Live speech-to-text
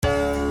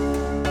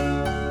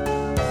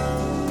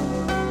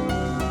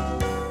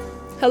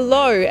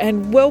Hello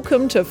and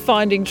welcome to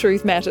Finding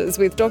Truth Matters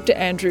with Dr.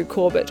 Andrew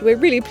Corbett. We're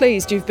really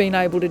pleased you've been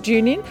able to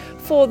tune in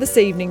for this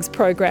evening's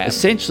program.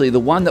 Essentially, the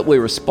one that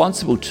we're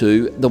responsible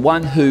to, the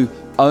one who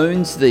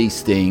owns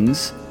these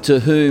things, to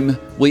whom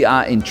we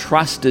are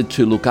entrusted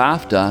to look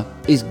after,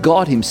 is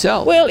God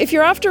himself. Well, if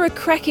you're after a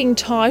cracking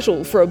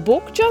title for a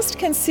book, just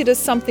consider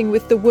something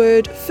with the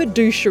word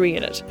fiduciary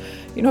in it.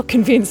 You're not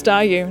convinced,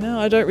 are you? No,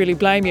 I don't really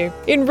blame you.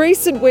 In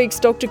recent weeks,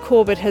 Dr.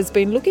 Corbett has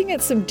been looking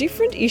at some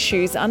different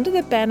issues under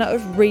the banner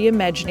of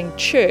Reimagining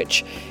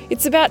Church.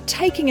 It's about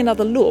taking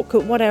another look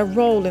at what our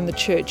role in the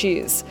church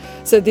is.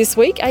 So this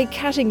week, a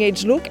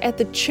cutting-edge look at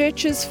the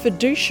church's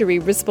fiduciary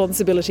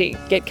responsibility.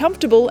 Get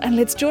comfortable and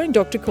let's join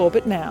Dr.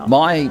 Corbett now.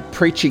 My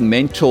preaching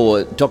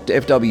mentor, Dr.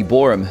 F.W.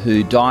 Boreham,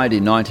 who died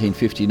in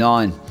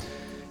 1959,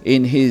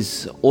 in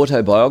his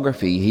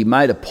autobiography, he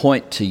made a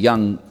point to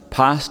young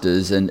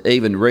pastors, and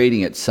even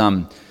reading it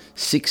some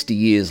 60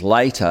 years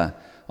later,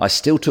 I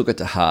still took it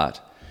to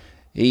heart.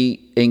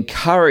 He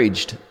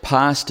encouraged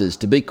pastors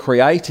to be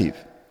creative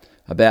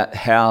about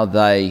how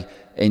they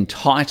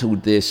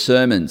entitled their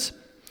sermons.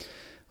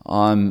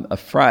 I'm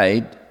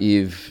afraid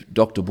if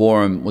Dr.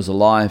 Boreham was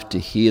alive to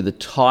hear the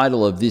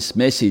title of this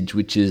message,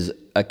 which is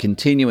a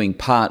continuing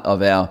part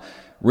of our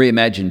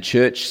Reimagined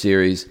Church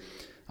series,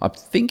 I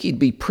think he'd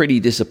be pretty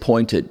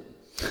disappointed.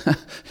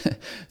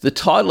 The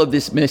title of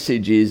this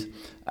message is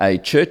A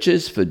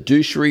Church's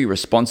Fiduciary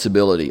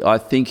Responsibility. I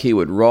think he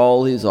would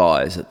roll his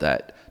eyes at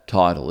that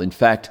title. In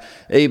fact,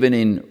 even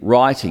in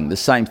writing, the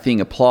same thing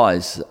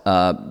applies.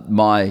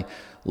 My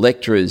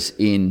lecturers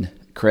in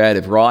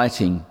creative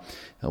writing,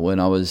 when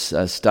I was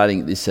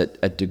studying this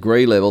at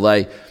degree level,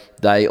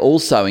 they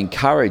also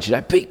encourage you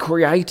to be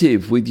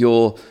creative with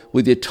your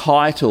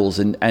titles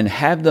and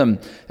have them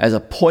as a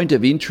point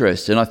of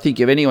interest. And I think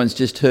if anyone's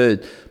just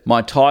heard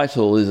my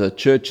title is A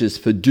Church's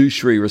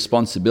Fiduciary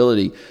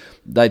Responsibility,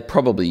 they'd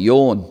probably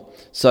yawn.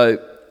 So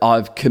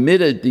I've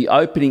committed the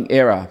opening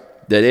error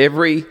that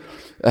every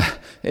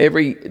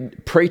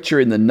preacher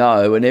in the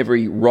know and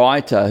every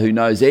writer who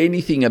knows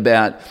anything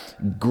about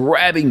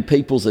grabbing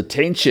people's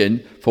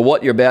attention for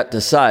what you're about to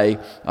say,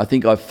 I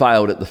think I've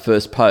failed at the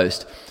first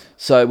post.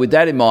 So with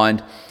that in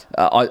mind,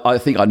 I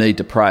think I need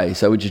to pray.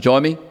 So would you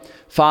join me?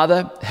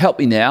 Father, help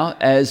me now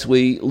as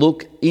we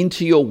look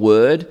into your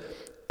word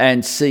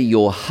and see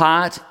your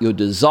heart, your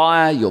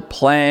desire, your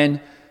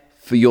plan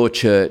for your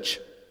church.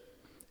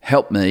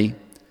 Help me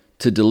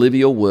to deliver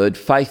your word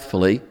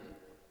faithfully.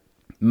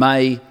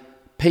 May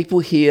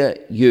people hear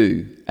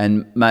you,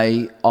 and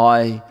may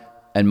I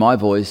and my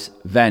voice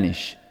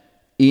vanish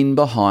in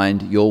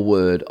behind your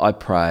word, I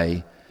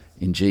pray.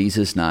 In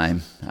Jesus'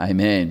 name,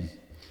 amen.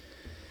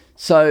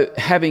 So,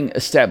 having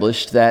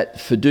established that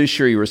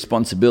fiduciary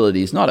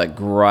responsibility is not a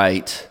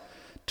great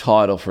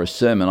title for a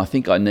sermon, I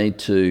think I need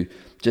to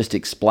just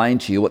explain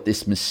to you what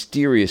this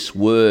mysterious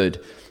word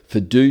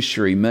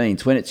fiduciary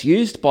means. When it's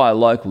used by a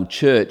local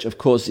church, of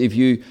course, if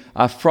you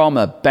are from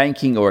a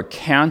banking or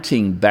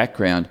accounting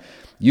background,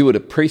 you would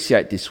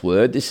appreciate this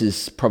word. This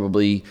is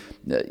probably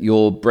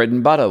your bread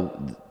and butter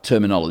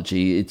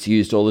terminology. It's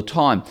used all the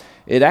time.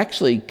 It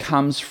actually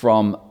comes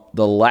from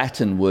the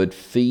Latin word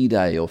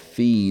fide or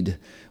feed,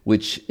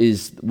 which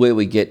is where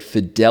we get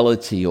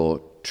fidelity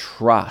or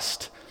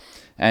trust.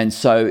 And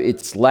so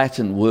its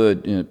Latin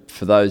word,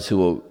 for those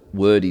who are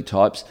wordy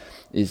types,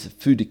 is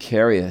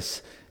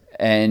fiduciarius,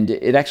 and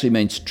it actually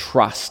means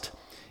trust.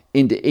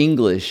 Into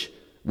English,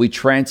 we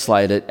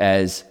translate it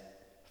as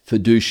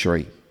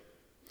fiduciary.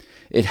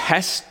 It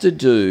has to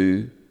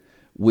do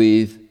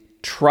with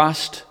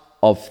trust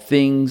of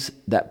things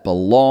that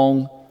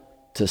belong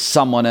to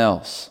someone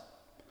else.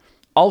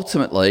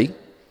 Ultimately,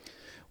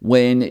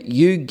 when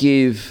you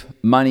give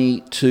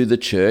money to the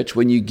church,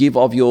 when you give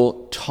of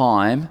your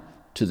time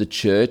to the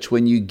church,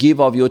 when you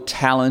give of your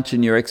talent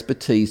and your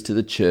expertise to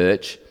the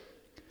church,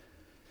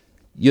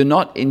 you're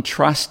not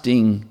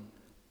entrusting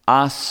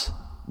us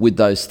with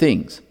those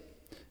things.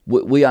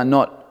 We are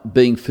not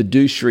being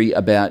fiduciary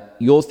about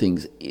your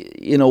things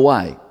in a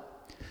way.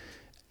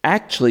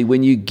 Actually,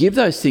 when you give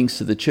those things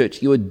to the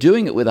church, you are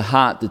doing it with a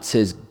heart that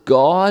says,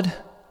 God,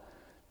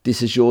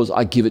 this is yours,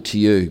 I give it to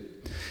you.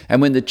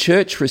 And when the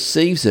church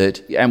receives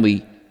it, and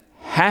we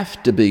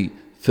have to be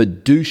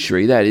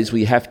fiduciary, that is,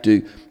 we have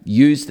to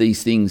use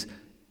these things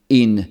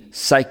in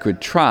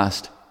sacred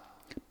trust,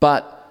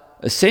 but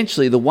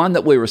essentially the one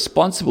that we're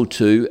responsible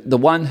to, the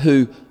one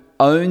who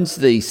owns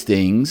these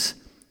things,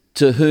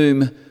 to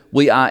whom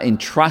we are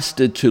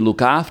entrusted to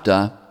look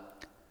after,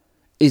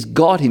 is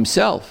God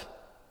himself.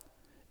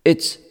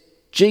 It's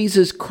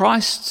Jesus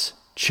Christ's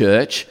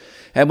church.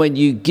 And when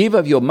you give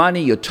of your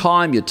money, your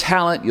time, your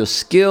talent, your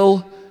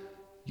skill,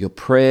 your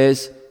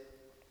prayers,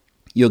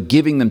 you're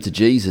giving them to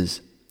Jesus.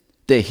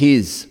 They're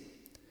his.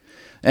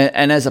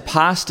 And as a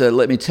pastor,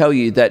 let me tell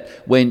you that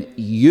when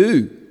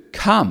you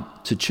come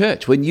to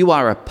church, when you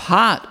are a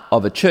part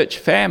of a church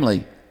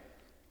family,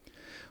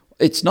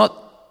 it's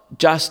not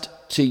just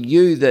to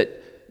you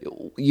that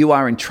you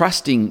are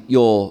entrusting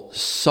your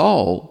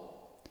soul,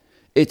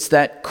 it's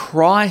that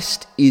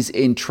Christ is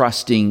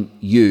entrusting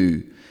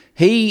you.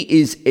 He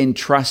is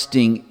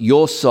entrusting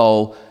your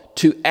soul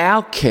to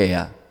our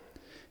care.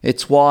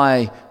 It's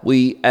why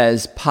we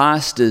as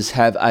pastors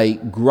have a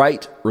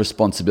great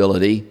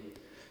responsibility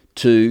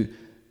to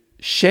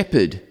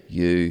shepherd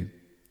you.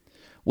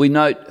 We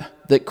note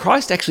that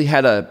Christ actually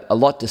had a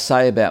lot to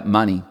say about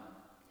money.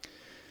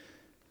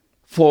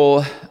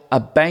 For a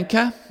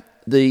banker,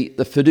 the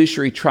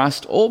fiduciary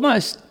trust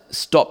almost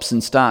stops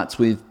and starts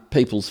with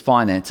people's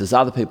finances,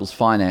 other people's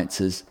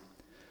finances.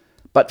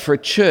 But for a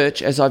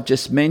church, as I've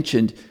just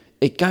mentioned,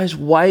 it goes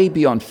way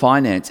beyond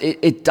finance.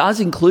 It does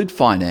include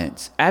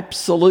finance.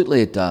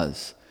 Absolutely it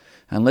does.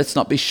 And let's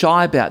not be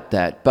shy about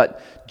that.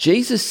 But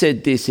Jesus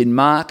said this in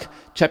Mark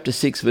chapter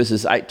 6,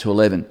 verses 8 to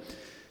 11.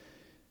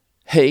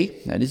 He,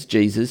 that is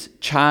Jesus,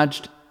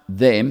 charged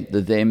them,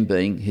 the them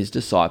being his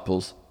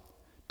disciples,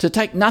 to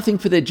take nothing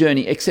for their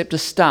journey except a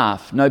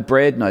staff, no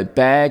bread, no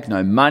bag,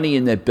 no money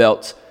in their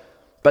belts,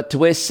 but to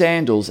wear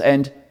sandals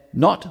and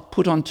not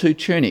put on 2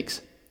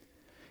 tunics.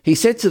 He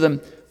said to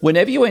them,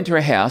 whenever you enter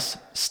a house,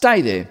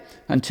 stay there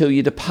until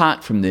you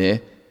depart from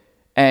there.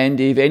 And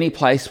if any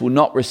place will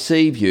not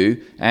receive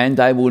you and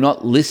they will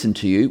not listen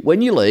to you,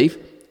 when you leave,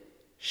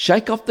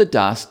 shake off the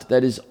dust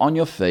that is on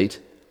your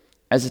feet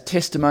as a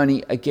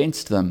testimony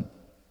against them.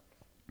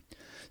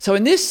 So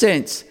in this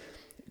sense,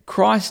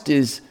 Christ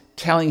is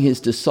telling his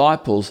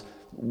disciples,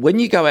 when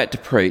you go out to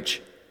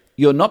preach,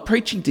 you're not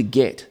preaching to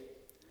get.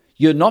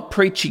 You're not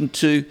preaching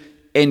to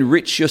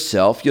enrich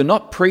yourself. You're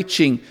not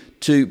preaching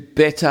to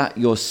better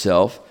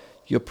yourself.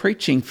 You're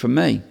preaching for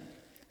me.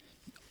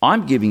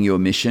 I'm giving you a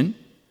mission.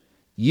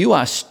 You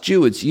are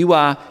stewards. You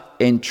are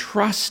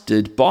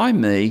entrusted by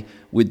me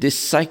with this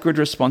sacred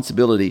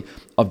responsibility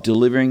of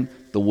delivering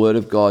the word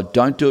of God.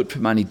 Don't do it for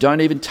money.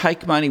 Don't even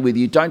take money with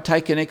you. Don't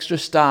take an extra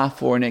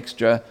staff or an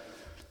extra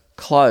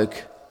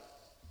cloak.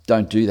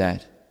 Don't do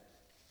that.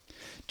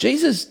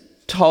 Jesus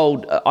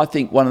told, I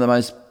think, one of the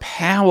most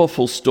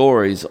powerful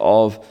stories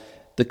of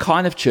the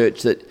kind of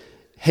church that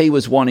he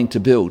was wanting to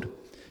build.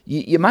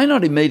 You may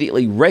not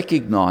immediately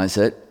recognize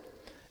it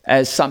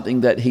as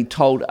something that he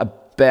told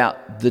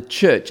about the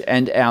church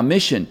and our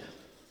mission.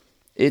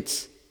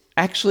 It's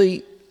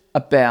actually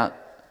about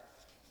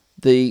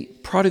the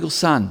prodigal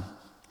son.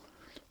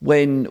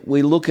 When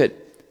we look at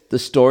the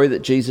story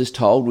that Jesus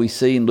told, we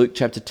see in Luke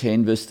chapter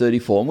 10, verse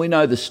 34, and we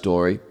know the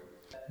story,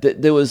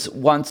 that there was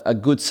once a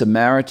good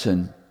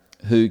Samaritan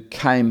who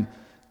came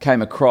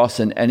across,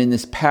 and in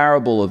this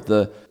parable of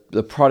the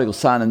prodigal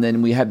son, and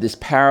then we have this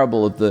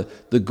parable of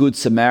the good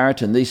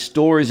Samaritan, these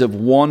stories of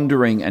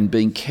wandering and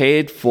being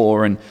cared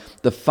for and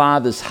the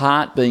Father's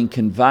heart being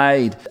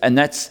conveyed. And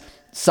that's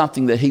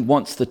something that he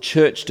wants the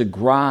church to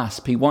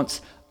grasp. He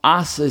wants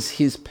us as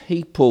his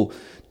people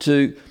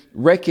to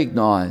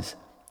recognize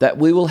that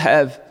we will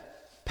have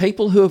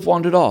people who have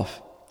wandered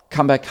off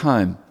come back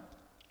home.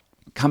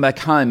 Come back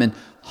home, and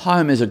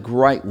home is a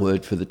great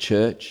word for the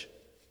church.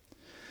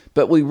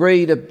 But we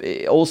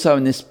read also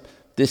in this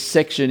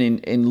section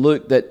in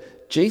Luke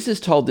that Jesus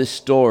told this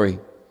story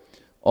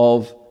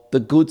of the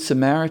Good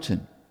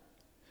Samaritan.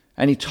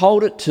 And he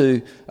told it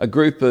to a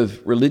group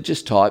of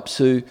religious types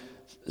who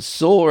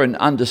saw and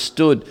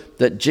understood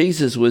that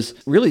Jesus was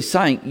really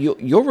saying,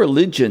 your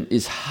religion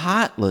is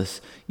heartless.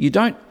 You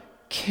don't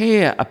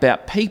care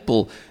about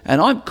people,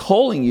 and I'm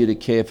calling you to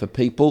care for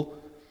people.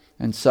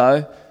 And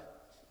so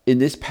in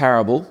this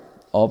parable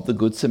of the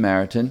Good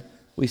Samaritan,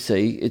 we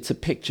see it's a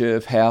picture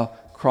of how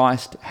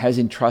Christ has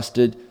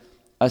entrusted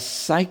a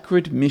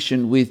sacred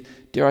mission with,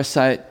 dare I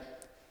say it,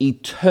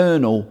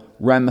 eternal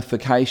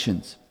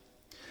ramifications.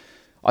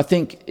 I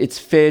think it's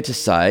fair to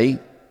say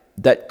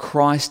that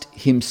Christ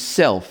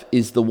himself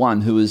is the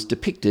one who is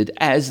depicted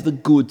as the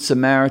Good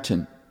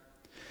Samaritan.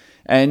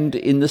 And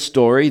in the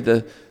story,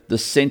 the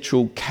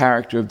central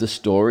character of the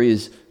story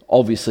is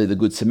obviously the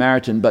Good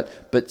Samaritan,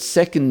 but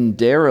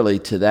secondarily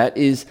to that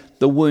is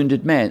the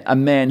wounded man, a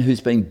man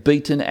who's been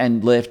beaten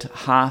and left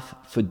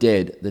half for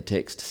dead, the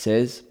text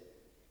says.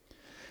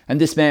 And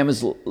this man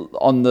was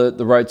on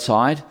the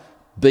roadside,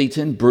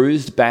 beaten,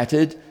 bruised,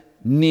 battered,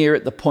 near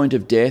at the point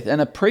of death,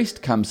 and a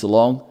priest comes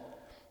along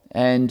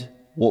and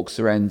walks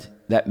around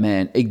that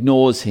man,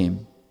 ignores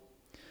him.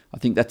 I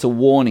think that's a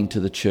warning to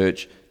the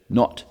church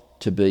not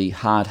to be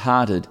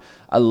hard-hearted.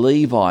 A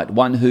Levite,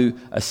 one who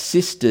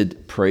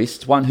assisted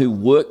priests, one who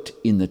worked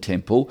in the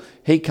temple,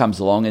 he comes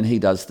along and he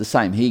does the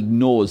same. He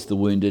ignores the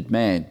wounded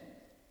man.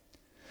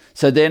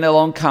 So then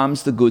along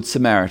comes the Good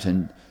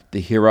Samaritan,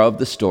 the hero of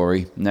the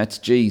story, and that's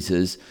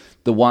Jesus,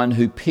 the one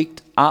who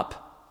picked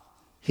up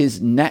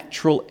his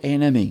natural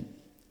enemy,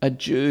 a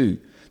Jew.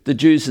 The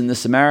Jews and the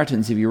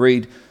Samaritans, if you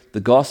read the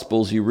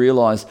Gospels, you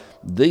realise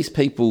these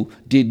people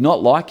did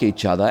not like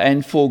each other,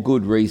 and for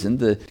good reason.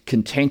 The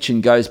contention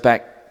goes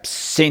back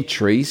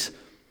centuries.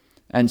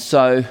 And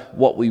so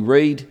what we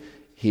read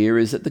here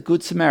is that the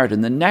Good Samaritan,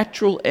 the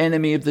natural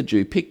enemy of the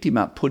Jew, picked him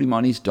up, put him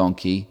on his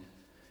donkey,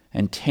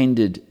 and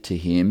tended to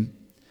him,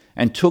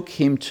 and took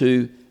him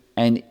to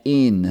an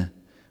inn.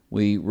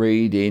 We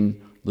read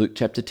in Luke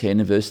chapter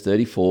 10 and verse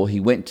 34, he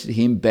went to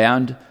him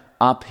bound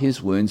up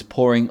his wounds,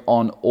 pouring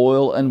on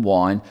oil and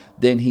wine.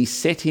 Then he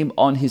set him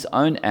on his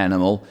own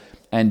animal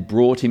and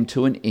brought him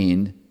to an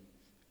inn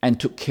and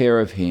took care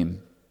of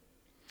him.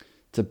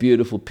 It's a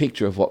beautiful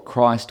picture of what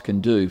Christ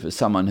can do for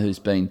someone who's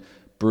been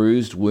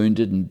bruised,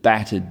 wounded, and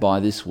battered by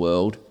this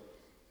world.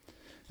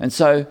 And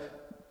so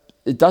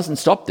it doesn't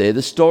stop there.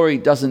 The story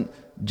doesn't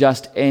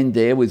just end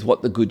there with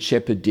what the Good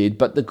Shepherd did,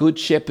 but the Good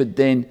Shepherd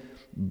then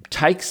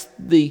takes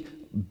the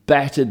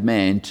battered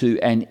man to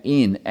an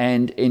inn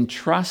and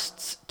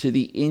entrusts to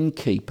the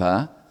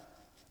innkeeper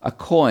a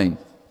coin.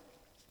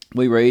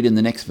 We read in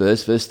the next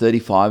verse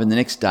 35, and the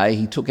next day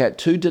he took out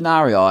 2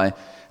 denarii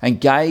and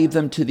gave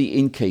them to the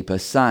innkeeper,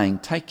 saying,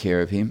 "Take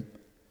care of him,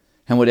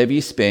 and whatever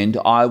you spend,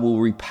 I will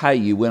repay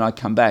you when I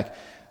come back."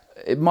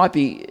 It might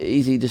be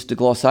easy just to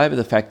gloss over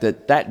the fact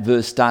that that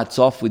verse starts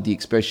off with the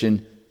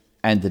expression,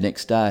 "and the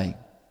next day."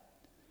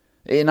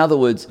 In other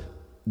words,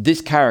 this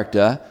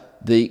character,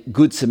 the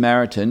Good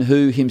Samaritan,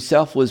 who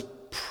himself was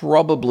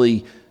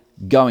probably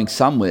going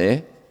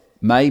somewhere,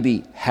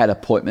 maybe had an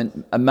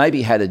appointment,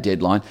 maybe had a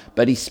deadline,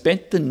 but he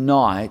spent the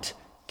night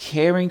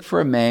caring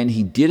for a man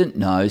he didn't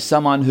know,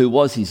 someone who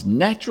was his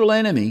natural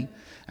enemy,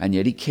 and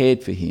yet he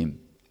cared for him.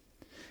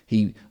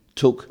 He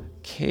took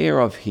care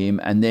of him,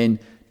 and then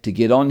to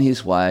get on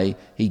his way,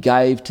 he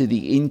gave to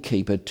the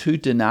innkeeper 2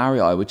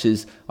 denarii, which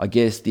is, I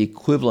guess, the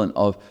equivalent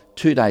of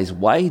 2 days'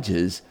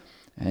 wages,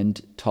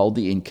 and told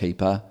the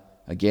innkeeper,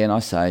 again I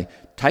say,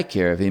 "Take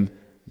care of him.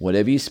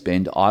 Whatever you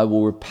spend, I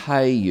will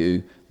repay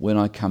you when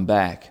I come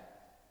back."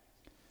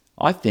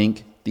 I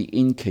think the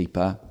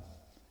innkeeper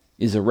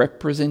is a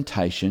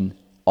representation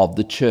of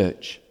the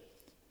church.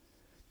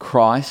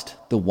 Christ,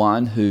 the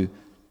one who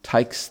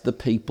takes the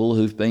people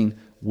who've been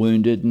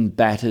wounded and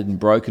battered and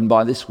broken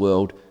by this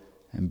world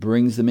and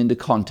brings them into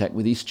contact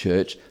with his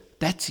church,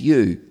 that's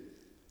you.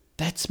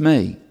 That's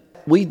me.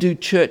 We do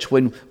church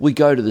when we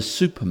go to the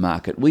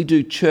supermarket. We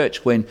do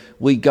church when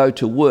we go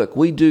to work.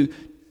 We do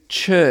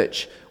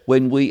church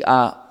when we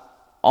are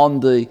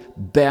on the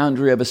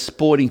boundary of a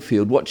sporting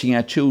field watching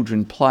our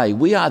children play.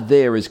 We are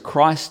there as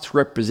Christ's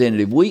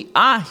representative. We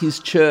are his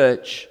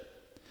church.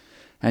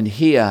 And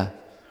here,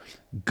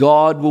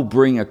 God will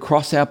bring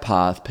across our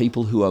path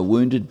people who are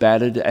wounded,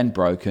 battered, and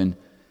broken,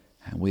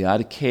 and we are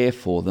to care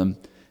for them.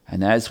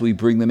 And as we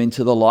bring them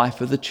into the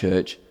life of the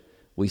church,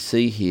 we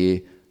see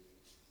here,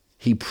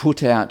 he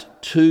put out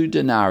 2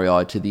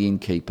 denarii to the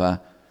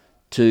innkeeper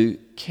to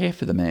care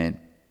for the man.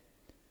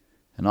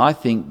 And I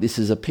think this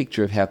is a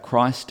picture of how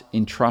Christ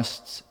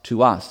entrusts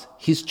to us,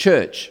 his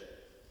church,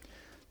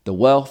 the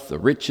wealth, the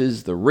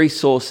riches, the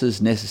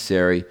resources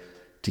necessary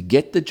to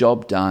get the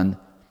job done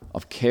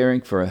of caring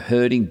for a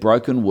hurting,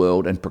 broken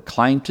world and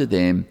proclaim to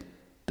them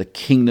the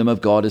kingdom of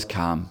God has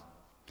come.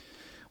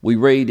 We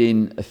read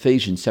in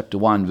Ephesians chapter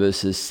 1,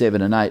 verses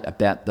 7 and 8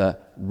 about the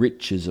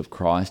riches of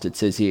Christ. It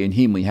says here, "In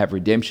him we have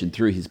redemption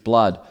through his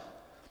blood,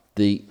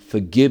 the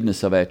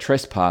forgiveness of our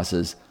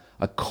trespasses,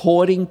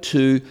 according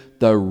to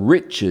the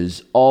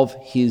riches of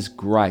his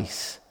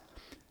grace,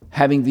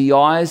 having the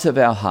eyes of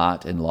our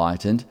heart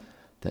enlightened,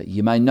 that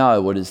you may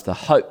know what is the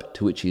hope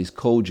to which he has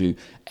called you,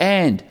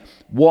 and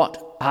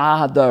what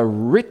are the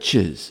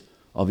riches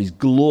of his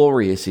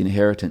glorious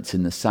inheritance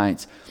in the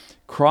saints."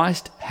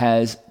 Christ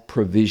has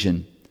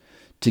provision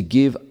to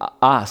give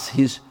us,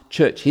 his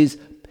church, his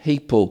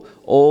people,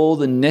 all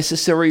the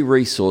necessary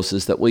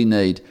resources that we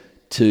need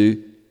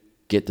to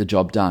get the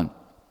job done.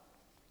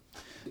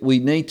 We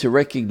need to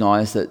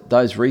recognize that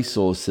those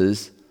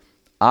resources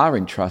are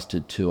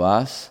entrusted to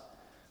us.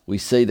 We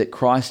see that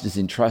Christ has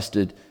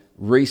entrusted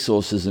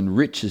resources and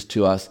riches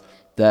to us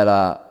that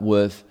are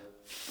worth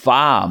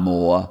far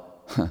more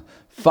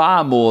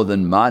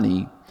than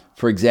money.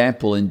 For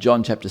example, in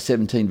John chapter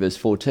 17, verse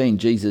 14,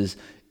 Jesus,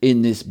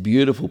 in this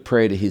beautiful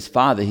prayer to his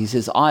Father, he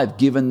says, "I have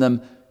given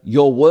them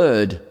your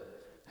word,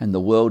 and the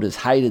world has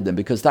hated them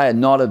because they are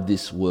not of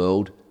this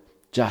world,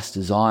 just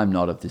as I am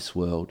not of this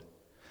world."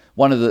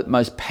 One of the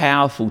most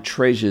powerful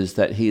treasures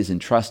that he has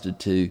entrusted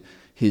to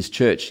his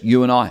church,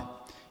 you and I,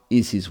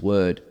 is his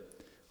word.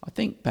 I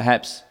think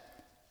perhaps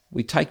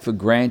we take for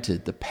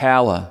granted the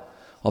power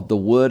of the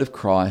word of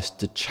Christ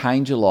to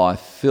change a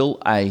life,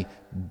 fill a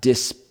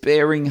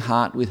despairing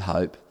heart with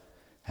hope,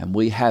 and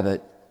we have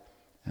it,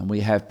 and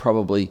we have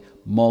probably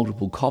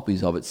multiple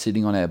copies of it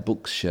sitting on our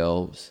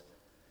bookshelves,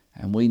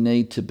 and we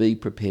need to be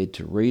prepared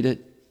to read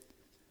it,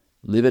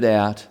 live it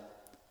out,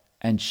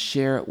 and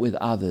share it with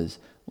others.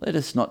 Let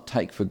us not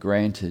take for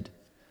granted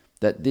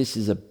that this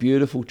is a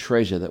beautiful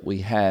treasure that we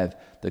have,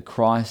 that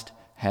Christ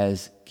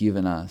has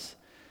given us.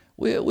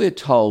 We're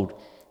told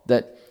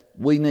that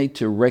we need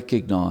to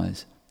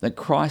recognize that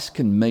Christ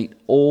can meet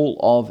all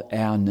of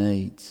our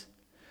needs.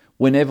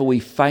 Whenever we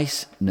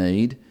face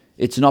need,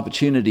 it's an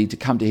opportunity to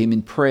come to him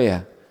in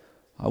prayer.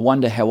 I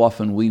wonder how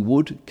often we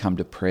would come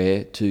to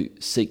prayer to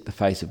seek the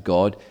face of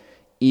God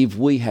if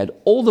we had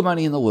all the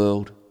money in the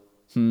world.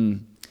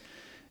 In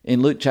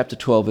Luke chapter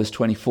 12, verse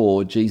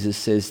 24, Jesus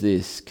says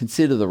this,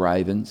 "Consider the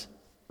ravens.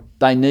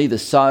 They neither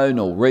sow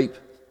nor reap.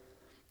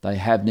 They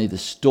have neither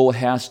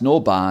storehouse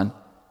nor barn,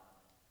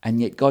 and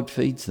yet God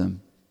feeds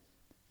them.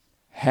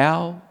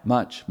 how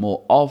much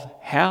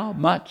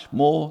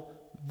more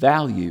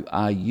value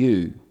are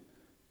you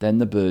than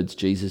the birds,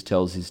 Jesus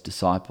tells his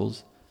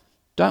disciples.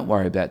 Don't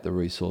worry about the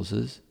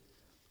resources.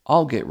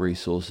 I'll get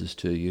resources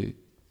to you.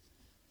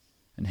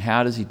 And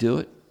how does he do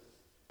it?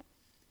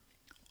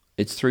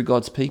 It's through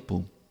God's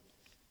people.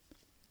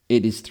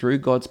 It is through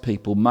God's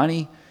people.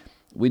 Money,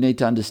 we need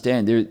to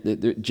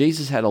understand,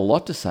 Jesus had a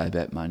lot to say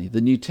about money.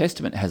 The New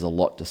Testament has a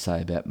lot to say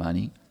about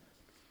money.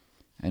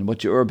 And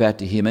what you're about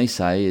to hear me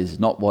say is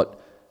not what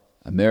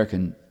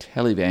American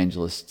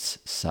televangelists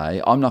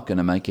say. I'm not going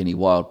to make any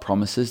wild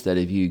promises that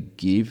if you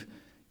give,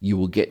 you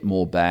will get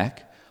more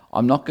back.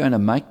 I'm not going to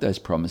make those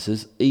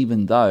promises,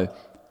 even though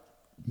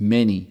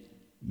many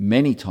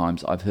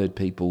times I've heard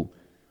people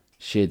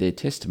share their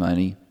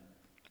testimony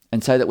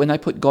and say that when they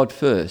put God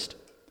first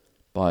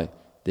by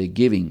their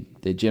giving,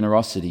 their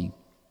generosity,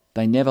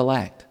 they never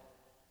lacked.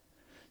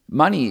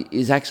 Money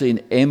is actually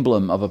an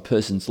emblem of a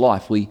person's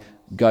life. We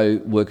go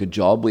work a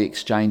job, we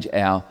exchange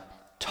our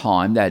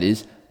time, that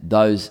is,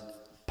 those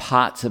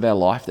parts of our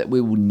life that we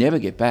will never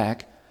get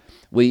back.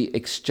 We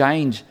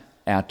exchange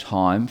our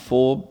time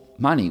for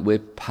money. We're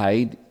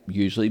paid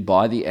usually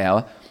by the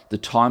hour. The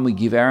time we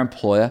give our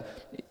employer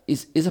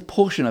is a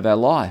portion of our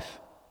life.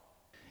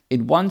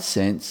 In one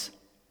sense,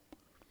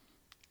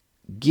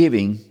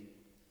 giving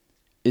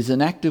is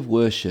an act of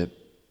worship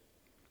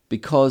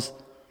because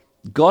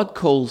God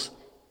calls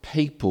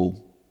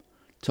people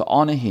to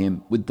honour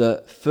him with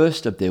the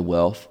first of their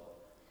wealth.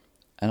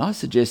 And I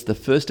suggest the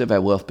first of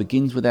our wealth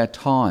begins with our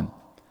time.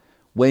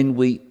 When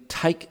we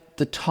take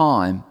the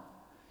time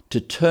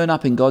to turn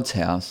up in God's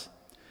house,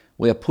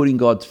 we are putting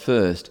God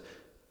first.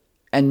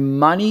 And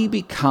money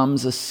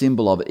becomes a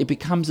symbol of it. It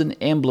becomes an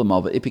emblem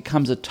of it. It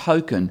becomes a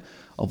token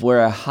of where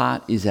our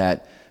heart is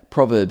at.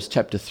 Proverbs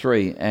chapter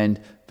 3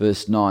 and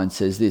verse 9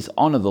 says this,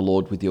 "Honour the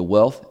Lord with your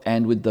wealth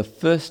and with the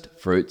first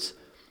fruits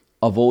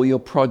of all your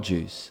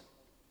produce."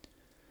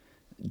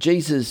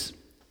 Jesus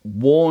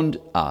warned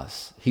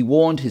us, he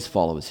warned his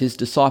followers, his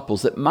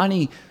disciples, that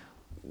money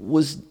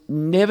was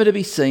never to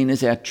be seen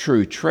as our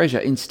true treasure.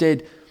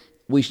 Instead,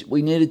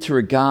 we needed to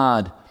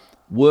regard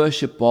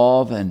worship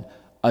of and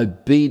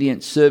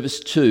obedient service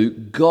to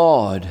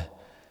God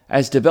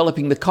as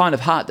developing the kind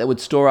of heart that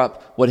would store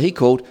up what he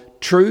called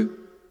true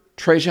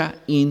treasure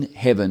in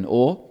heaven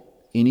or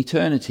in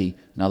eternity.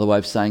 Another way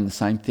of saying the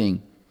same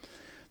thing.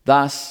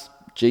 Thus,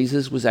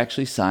 Jesus was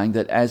actually saying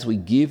that as we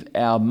give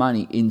our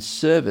money in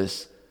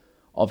service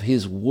of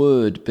his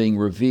word being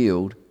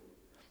revealed,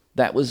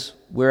 that was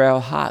where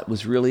our heart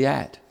was really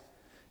at.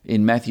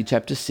 In Matthew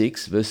chapter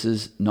 6,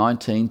 verses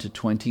 19 to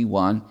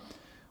 21,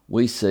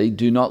 we see,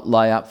 "Do not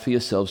lay up for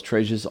yourselves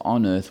treasures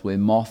on earth where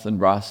moth and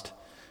rust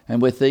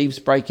and where thieves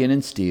break in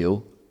and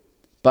steal,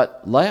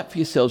 but lay up for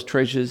yourselves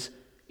treasures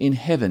in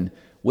heaven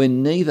where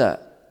neither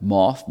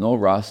moth nor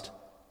rust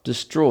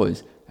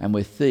destroys and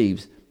where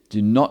thieves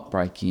do not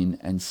break in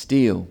and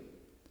steal."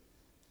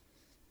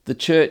 The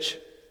church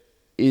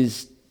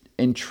is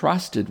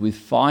entrusted with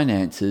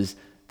finances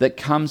that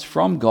comes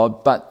from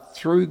God, but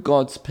through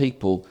God's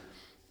people.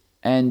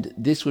 And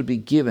this would be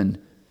given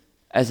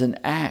as an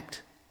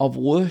act of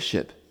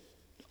worship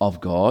of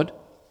God,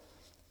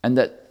 and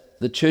that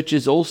the church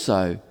is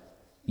also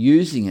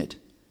using it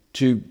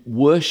to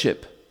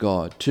worship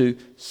God, to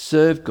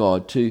serve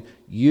God, to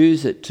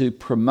use it to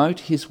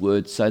promote his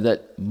word so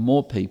that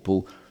more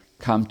people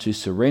come to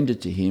surrender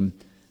to him.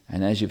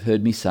 And as you've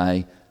heard me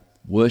say,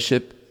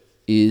 worship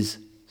is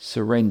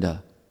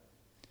surrender.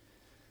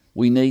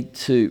 We need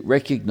to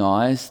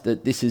recognize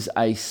that this is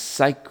a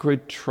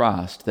sacred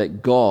trust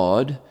that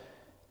God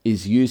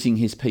is using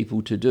his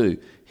people to do.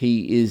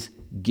 He is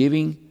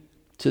giving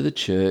to the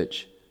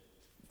church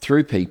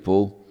through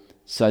people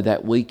so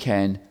that we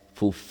can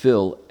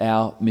fulfill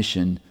our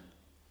mission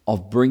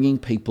of bringing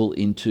people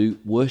into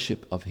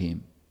worship of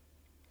him.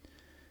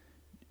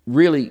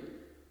 Really,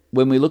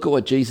 when we look at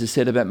what Jesus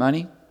said about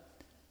money,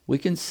 we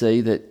can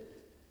see that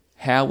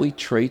how we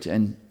treat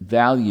and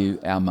value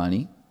our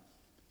money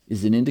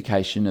is an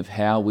indication of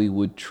how we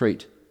would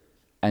treat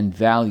and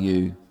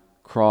value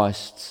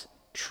Christ's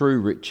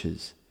true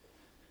riches.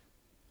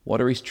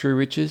 What are his true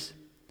riches?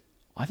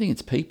 I think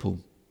it's people.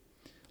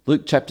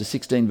 Luke chapter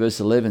 16 verse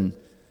 11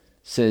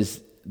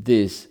 says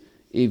this,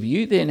 "If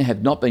you then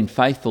have not been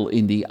faithful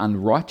in the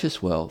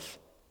unrighteous wealth,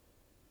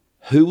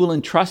 who will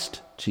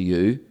entrust to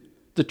you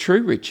the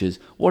true riches?"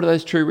 What are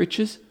those true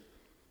riches?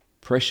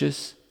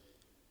 Precious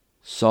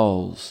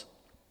souls.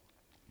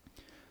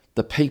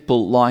 The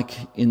people,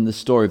 like in the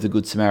story of the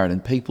Good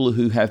Samaritan, people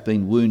who have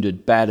been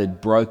wounded, battered,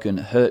 broken,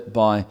 hurt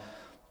by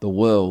the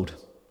world.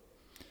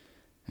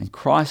 And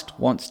Christ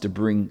wants to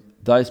bring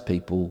those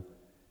people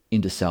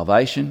into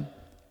salvation,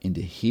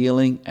 into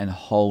healing and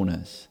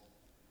wholeness.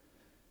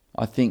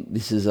 I think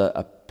this is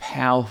a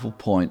powerful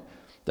point,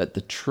 that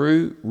the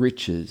true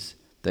riches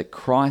that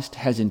Christ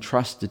has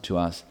entrusted to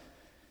us,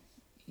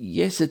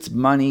 yes, it's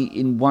money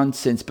in one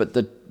sense, but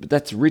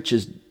that's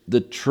riches.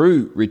 The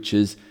true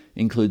riches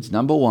includes,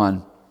 number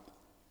one,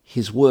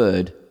 his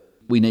word.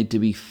 We need to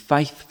be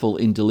faithful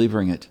in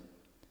delivering it.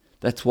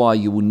 That's why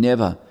you will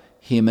never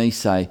hear me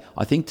say,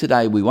 I think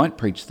today we won't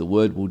preach the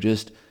word, we'll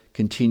just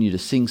continue to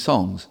sing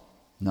songs.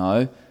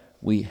 No,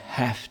 we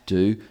have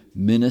to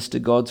minister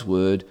God's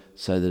word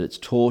so that it's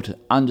taught,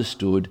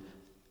 understood,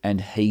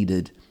 and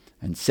heeded.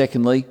 And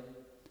secondly,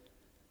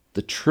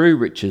 the true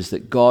riches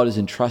that God has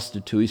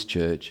entrusted to his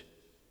church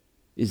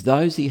is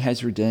those he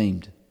has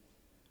redeemed.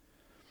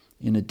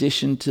 In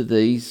addition to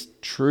these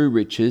true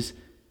riches,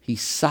 he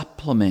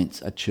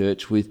supplements a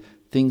church with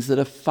things that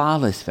are far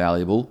less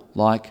valuable,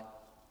 like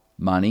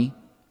money,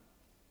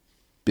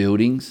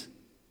 buildings,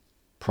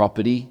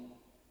 property,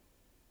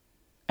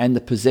 and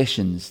the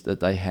possessions that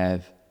they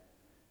have.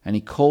 And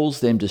he calls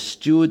them to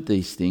steward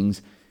these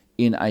things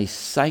in a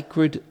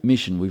sacred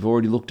mission. We've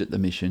already looked at the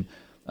mission,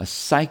 a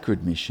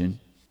sacred mission.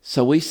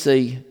 So we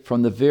see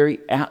from the very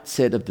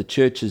outset of the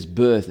church's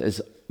birth,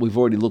 as we've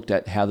already looked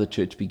at how the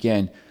church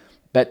began,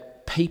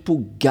 that people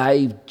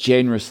gave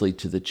generously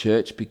to the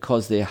church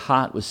because their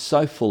heart was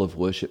so full of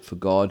worship for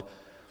God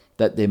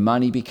that their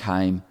money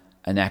became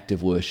an act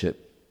of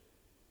worship.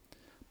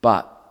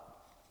 But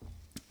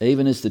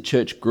even as the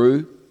church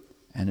grew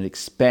and it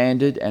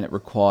expanded and it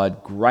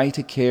required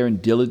greater care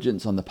and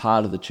diligence on the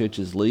part of the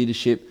church's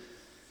leadership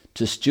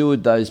to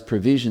steward those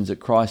provisions that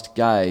Christ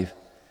gave,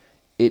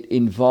 it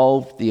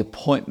involved the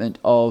appointment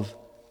of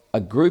a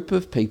group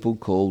of people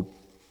called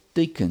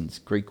deacons,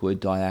 Greek word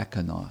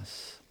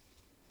diakonos.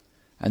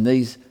 And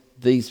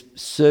these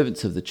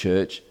servants of the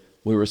church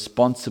were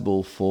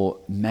responsible for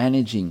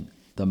managing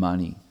the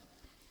money.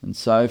 And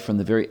so from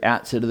the very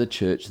outset of the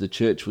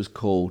church was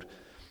called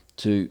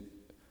to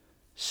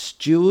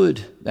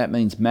steward, that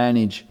means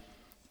manage,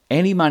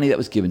 any money that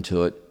was given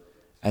to it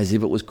as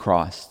if it was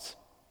Christ's.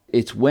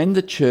 It's when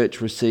the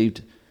church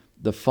received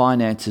the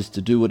finances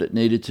to do what it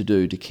needed to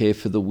do, to care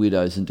for the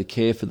widows and to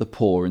care for the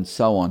poor and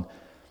so on,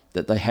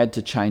 that they had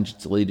to change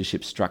its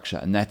leadership structure.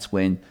 And that's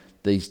when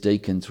these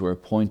deacons were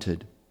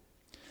appointed.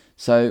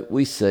 So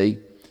we see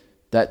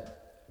that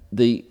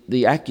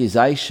the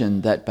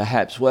accusation that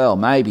perhaps, well,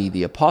 maybe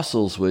the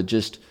apostles were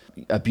just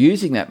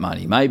abusing that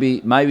money.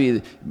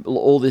 Maybe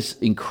all this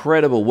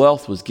incredible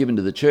wealth was given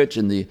to the church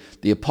and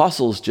the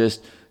apostles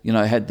just,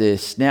 had their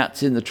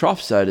snouts in the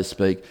trough, so to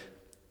speak.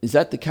 Is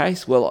that the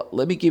case? Well,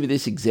 let me give you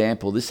this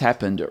example. This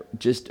happened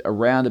just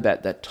around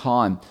about that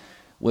time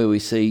where we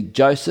see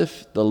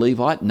Joseph, the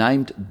Levite,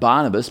 named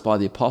Barnabas by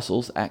the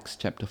apostles, Acts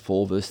chapter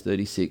 4, verse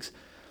 36,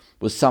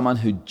 was someone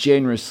who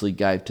generously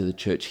gave to the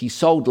church. He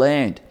sold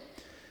land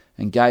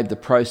and gave the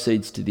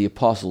proceeds to the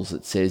apostles,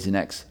 it says in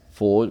Acts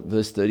 4,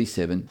 verse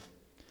 37.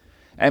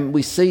 And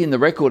we see in the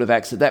record of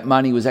Acts that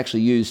money was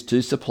actually used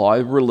to supply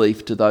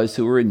relief to those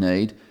who were in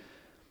need.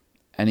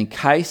 And in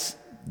case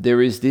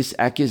there is this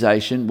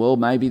accusation, well,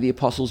 maybe the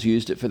apostles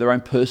used it for their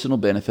own personal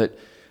benefit,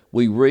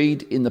 we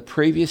read in the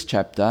previous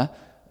chapter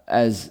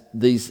as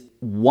these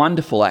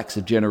wonderful acts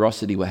of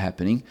generosity were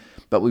happening,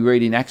 but we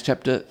read in Acts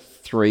chapter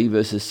 3,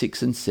 verses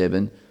 6 and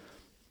 7,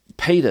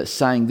 Peter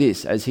saying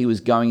this as he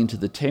was going into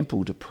the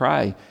temple to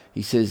pray.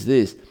 He says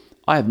this,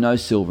 I have no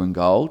silver and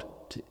gold.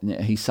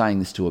 He's saying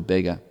this to a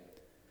beggar.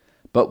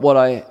 But what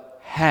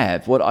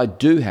I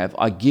do have,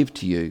 I give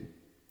to you.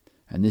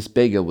 And this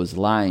beggar was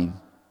lame.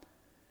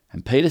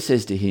 And Peter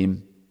says to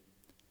him,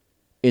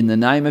 in the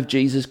name of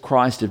Jesus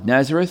Christ of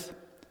Nazareth,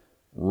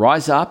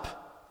 rise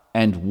up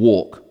and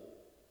walk.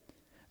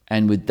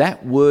 And with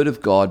that word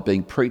of God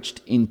being preached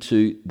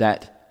into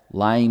that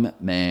lame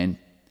man,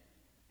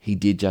 he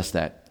did just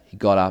that. He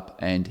got up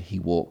and he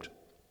walked.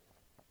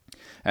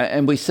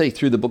 And we see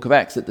through the book of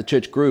Acts that the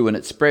church grew and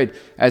it spread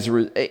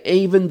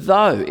even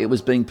though it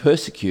was being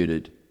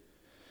persecuted.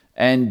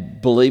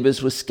 And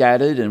believers were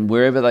scattered, and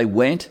wherever they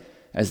went,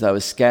 as they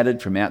were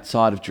scattered from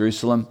outside of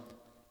Jerusalem,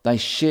 they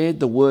shared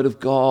the word of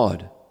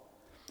God.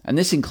 And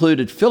this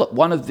included Philip,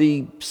 one of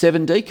the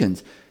 7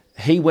 deacons.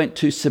 He went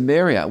to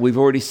Samaria. We've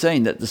already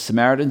seen that the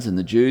Samaritans and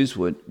the Jews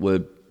were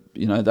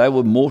they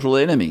were mortal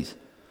enemies.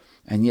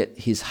 And yet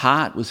his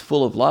heart was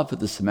full of love for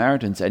the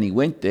Samaritans, and he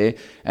went there.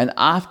 And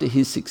after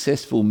his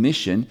successful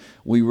mission,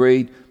 we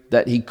read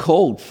that he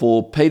called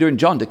for Peter and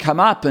John to come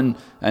up and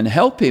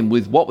help him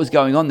with what was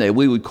going on there.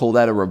 We would call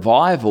that a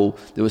revival.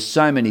 There were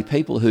so many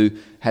people who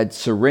had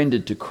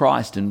surrendered to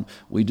Christ, and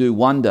we do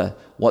wonder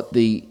what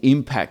the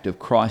impact of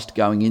Christ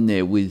going in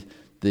there with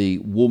the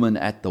woman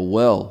at the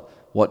well,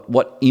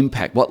 what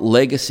impact, what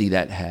legacy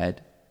that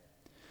had.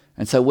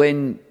 And so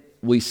when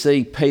we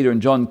see Peter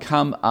and John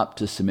come up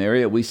to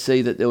Samaria, we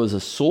see that there was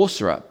a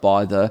sorcerer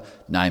by the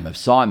name of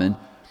Simon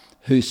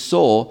who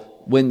saw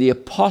when the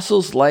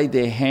apostles laid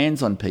their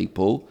hands on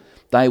people,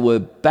 they were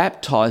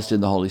baptized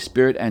in the Holy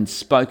Spirit and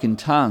spoke in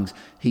tongues.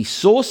 He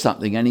saw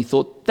something and he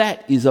thought,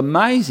 that is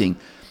amazing.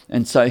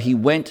 And so he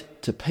went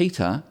to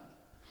Peter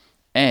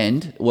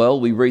and,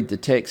 we read the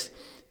text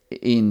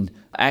in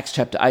Acts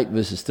chapter 8,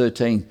 verses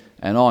 13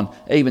 and on.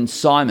 Even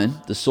Simon,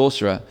 the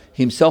sorcerer,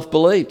 himself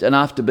believed. And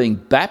after being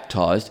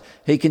baptized,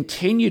 he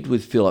continued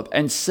with Philip,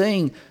 and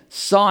seeing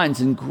signs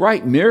and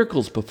great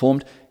miracles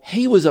performed,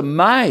 he was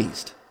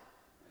amazed.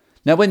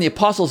 Now, when the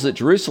apostles at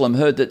Jerusalem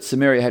heard that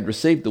Samaria had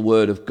received the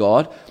word of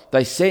God,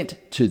 they sent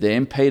to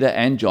them Peter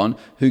and John,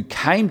 who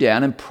came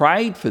down and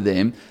prayed for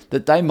them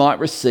that they might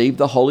receive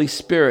the Holy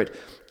Spirit.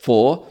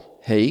 For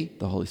he,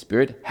 the Holy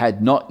Spirit,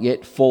 had not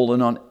yet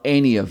fallen on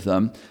any of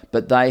them,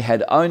 but they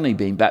had only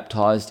been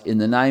baptized in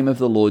the name of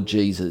the Lord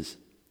Jesus.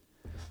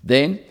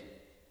 Then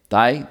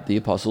they, the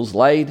apostles,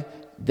 laid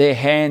their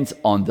hands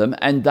on them,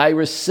 and they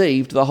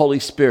received the Holy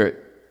Spirit.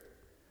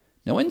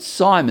 Now when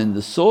Simon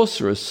the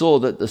sorcerer saw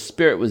that the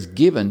Spirit was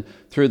given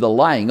through the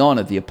laying on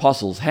of the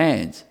apostles'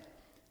 hands,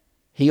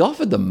 he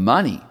offered them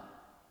money,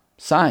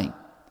 saying,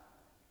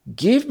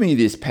 "Give me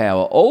this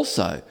power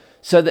also,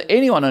 so that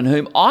anyone on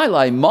whom I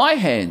lay my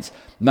hands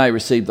may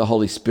receive the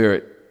Holy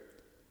Spirit."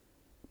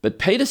 But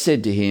Peter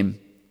said to him,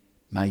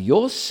 "May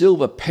your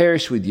silver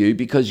perish with you,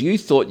 because you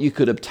thought you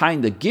could obtain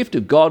the gift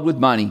of God with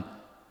money.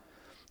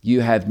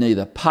 You have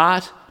neither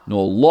part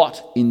nor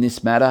lot in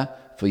this matter,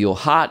 for your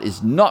heart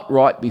is not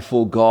right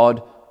before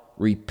God.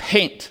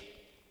 Repent."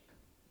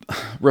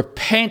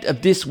 Repent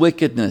of this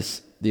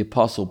wickedness, the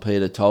Apostle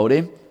Peter told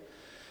him.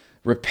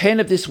 Repent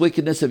of this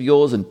wickedness of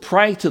yours and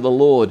pray to the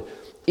Lord.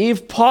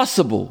 If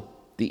possible,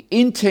 the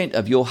intent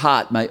of your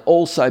heart may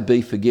also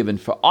be forgiven.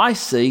 For I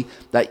see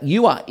that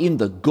you are in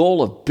the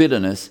gall of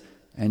bitterness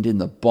and in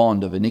the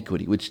bond of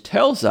iniquity. Which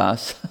tells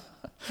us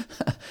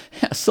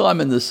how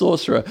Simon the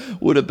sorcerer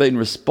would have been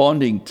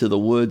responding to the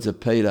words of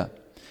Peter.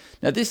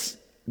 Now this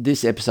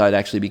episode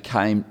actually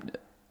became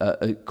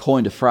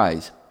coined a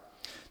phrase.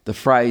 The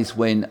phrase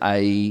when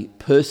a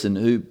person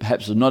who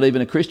perhaps was not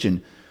even a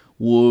Christian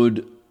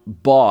would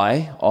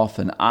buy off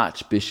an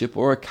archbishop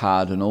or a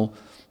cardinal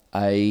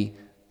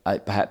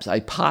perhaps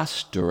a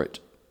pastorate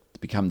to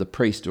become the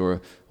priest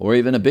or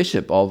even a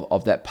bishop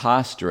of that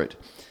pastorate.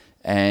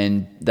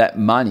 And that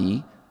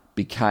money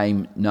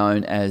became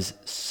known as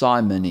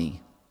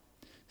simony.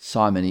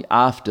 Simony,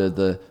 after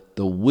the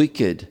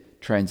wicked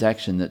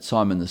transaction that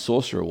Simon the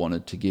sorcerer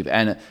wanted to give.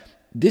 And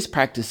this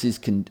practice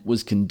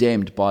was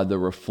condemned by the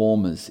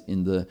reformers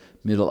in the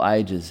Middle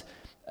Ages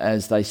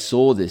as they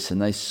saw this,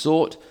 and they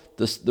sought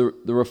the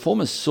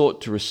reformers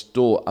sought to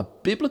restore a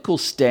biblical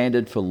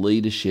standard for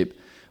leadership,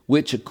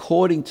 which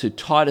according to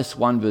Titus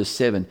 1 verse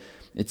 7,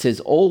 it says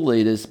all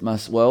leaders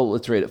must,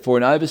 let's read it. For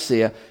an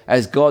overseer,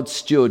 as God's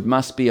steward,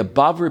 must be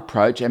above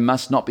reproach and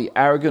must not be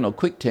arrogant or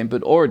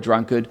quick-tempered or a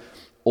drunkard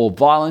or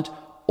violent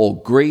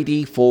or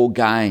greedy for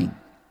gain.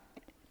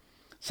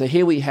 So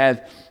here we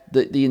have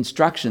the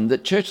instruction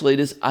that church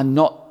leaders are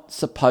not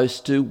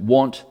supposed to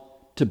want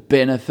to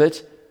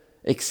benefit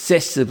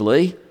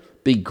excessively,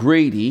 be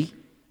greedy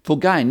for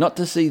gain, not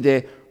to see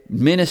their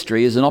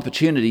ministry as an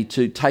opportunity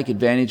to take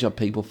advantage of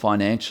people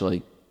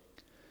financially.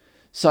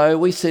 So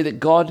we see that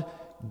God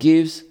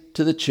gives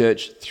to the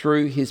church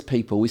through his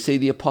people. We see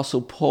the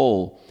Apostle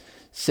Paul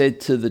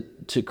said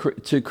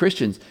to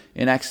Christians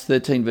in Acts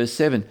 13 verse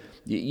 7,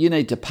 you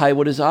need to pay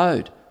what is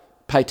owed.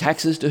 Pay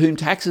taxes to whom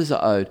taxes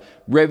are owed,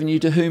 revenue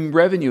to whom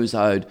revenue is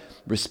owed,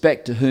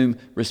 respect to whom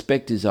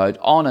respect is owed,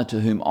 honour to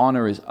whom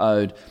honour is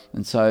owed.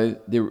 And so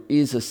there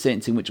is a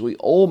sense in which we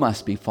all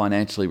must be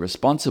financially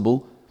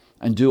responsible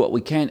and do what we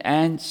can,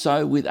 and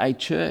so with a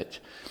church.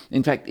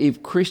 In fact,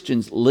 if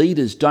Christians,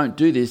 leaders, don't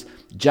do this,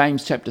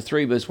 James chapter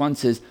 3 verse 1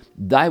 says,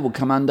 they will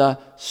come under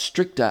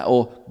stricter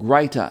or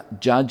greater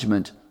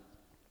judgment.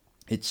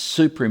 It's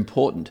super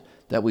important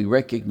that we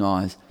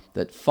recognise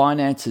that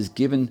finances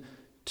given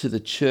to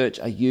the church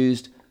are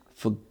used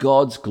for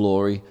God's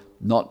glory,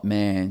 not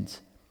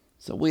man's.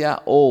 So we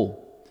are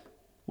all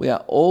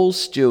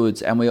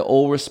stewards, and we are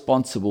all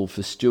responsible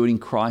for stewarding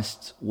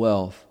Christ's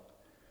wealth.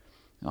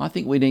 I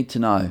think we need to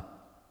know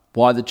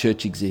why the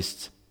church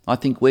exists. I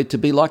think we're to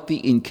be like the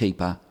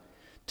innkeeper,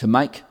 to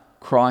make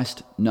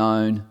Christ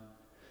known,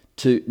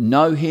 to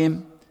know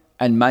him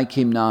and make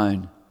him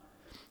known.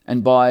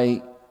 And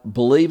by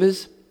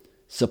believers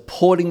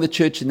supporting the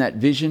church in that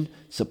vision,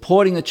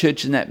 supporting the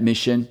church in that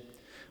mission,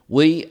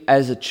 we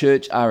as a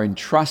church are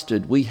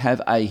entrusted. We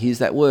have here's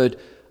that word,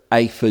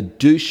 a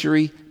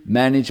fiduciary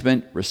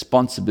management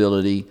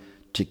responsibility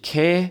to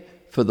care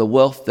for the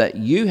wealth that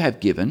you have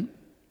given,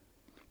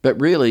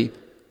 but really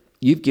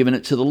you've given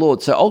it to the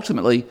Lord. So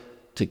ultimately,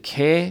 to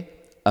care,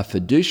 a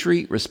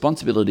fiduciary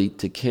responsibility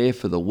to care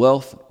for the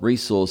wealth,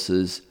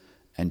 resources,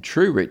 and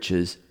true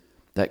riches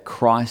that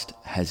Christ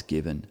has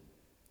given.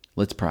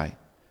 Let's pray.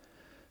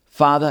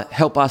 Father,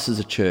 help us as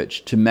a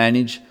church to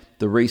manage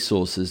the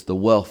resources, the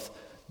wealth,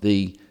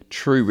 the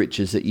true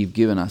riches that you've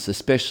given us,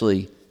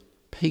 especially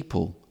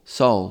people,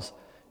 souls.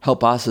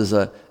 Help us as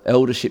an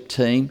eldership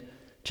team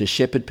to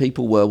shepherd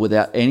people well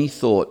without any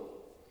thought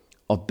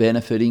of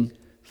benefiting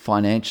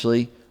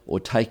financially or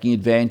taking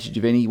advantage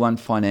of anyone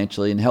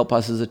financially, and help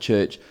us as a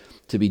church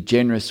to be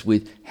generous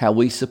with how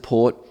we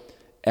support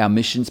our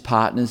mission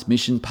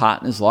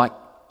partners like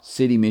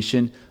City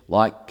Mission,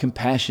 like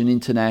Compassion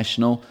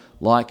International,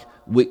 like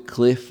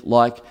Wycliffe,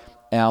 like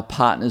our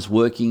partners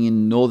working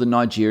in northern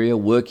Nigeria,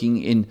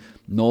 working in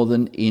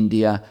northern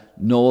India,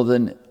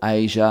 northern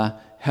Asia.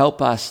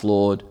 Help us,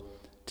 Lord,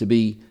 to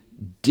be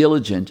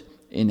diligent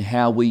in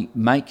how we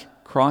make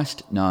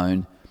Christ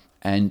known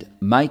and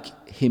make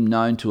him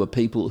known to a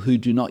people who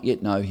do not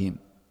yet know him,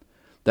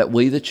 that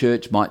we, the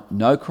church, might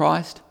know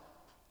Christ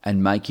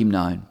and make him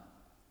known.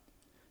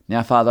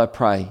 Now, Father, I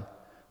pray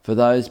for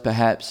those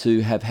perhaps who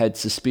have had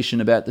suspicion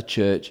about the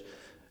church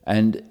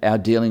and our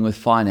dealing with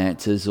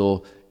finances,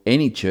 or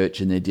any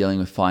church and they're dealing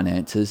with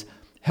finances.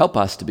 Help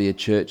us to be a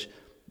church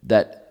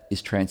that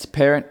is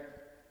transparent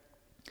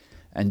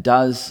and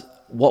does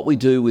what we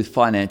do with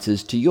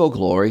finances to your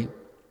glory.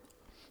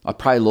 I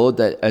pray, Lord,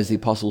 that as the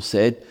apostle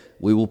said,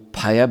 we will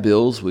pay our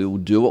bills, we will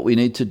do what we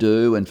need to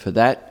do, and for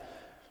that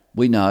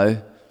we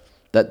know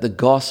that the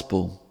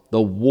gospel,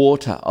 the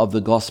water of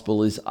the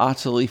gospel, is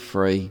utterly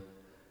free.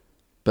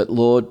 But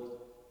Lord,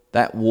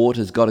 that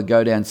water's got to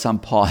go down some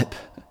pipe.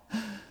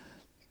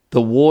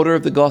 The water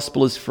of the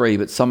gospel is free,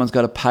 but someone's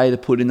got to pay to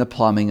put in the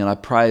plumbing. And I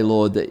pray,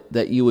 Lord,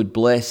 that you would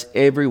bless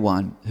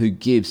everyone who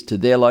gives to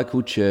their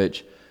local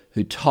church,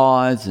 who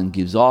tithes and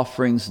gives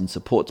offerings and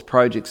supports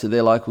projects of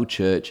their local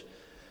church.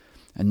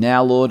 And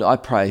now, Lord, I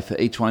pray for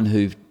each one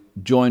who've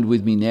joined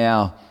with me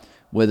now,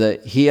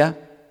 whether here,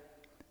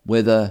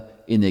 whether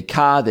in their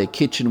car, their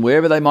kitchen,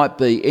 wherever they might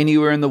be,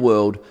 anywhere in the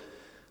world.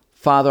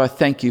 Father, I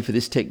thank you for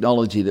this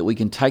technology, that we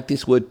can take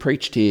this word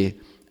preached here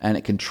and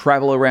it can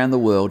travel around the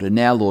world. And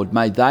now, Lord,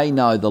 may they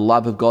know the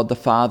love of God the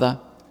Father,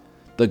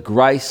 the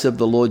grace of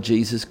the Lord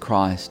Jesus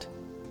Christ,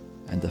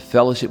 and the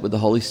fellowship with the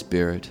Holy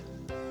Spirit.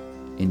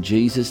 In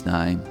Jesus'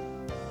 name.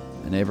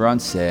 And everyone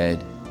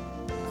said,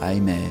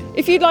 Amen.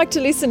 If you'd like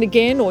to listen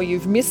again, or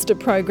you've missed a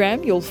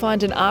program, you'll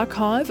find an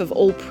archive of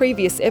all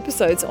previous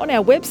episodes on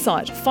our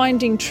website,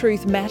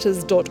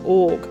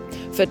 findingtruthmatters.org.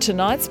 For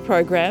tonight's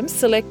program,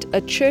 select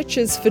a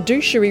church's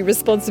fiduciary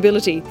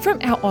responsibility from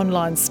our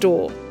online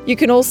store. You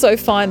can also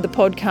find the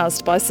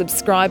podcast by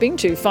subscribing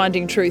to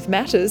Finding Truth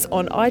Matters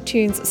on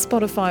iTunes,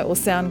 Spotify or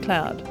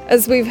SoundCloud.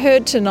 As we've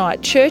heard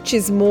tonight, church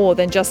is more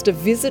than just a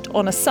visit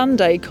on a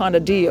Sunday kind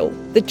of deal.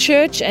 The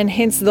church, and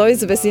hence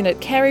those of us in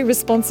it, carry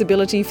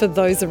responsibility for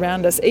those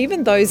around us,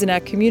 even those in our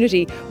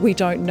community we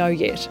don't know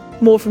yet.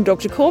 More from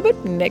Dr.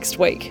 Corbett next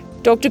week.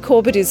 Dr.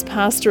 Corbett is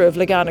pastor of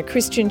Legana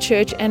Christian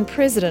Church and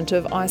president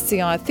of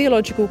ICI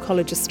Theological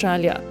College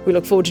Australia. We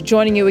look forward to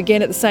joining you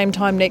again at the same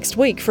time next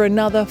week for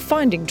another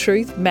Finding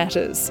Truth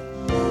Matters.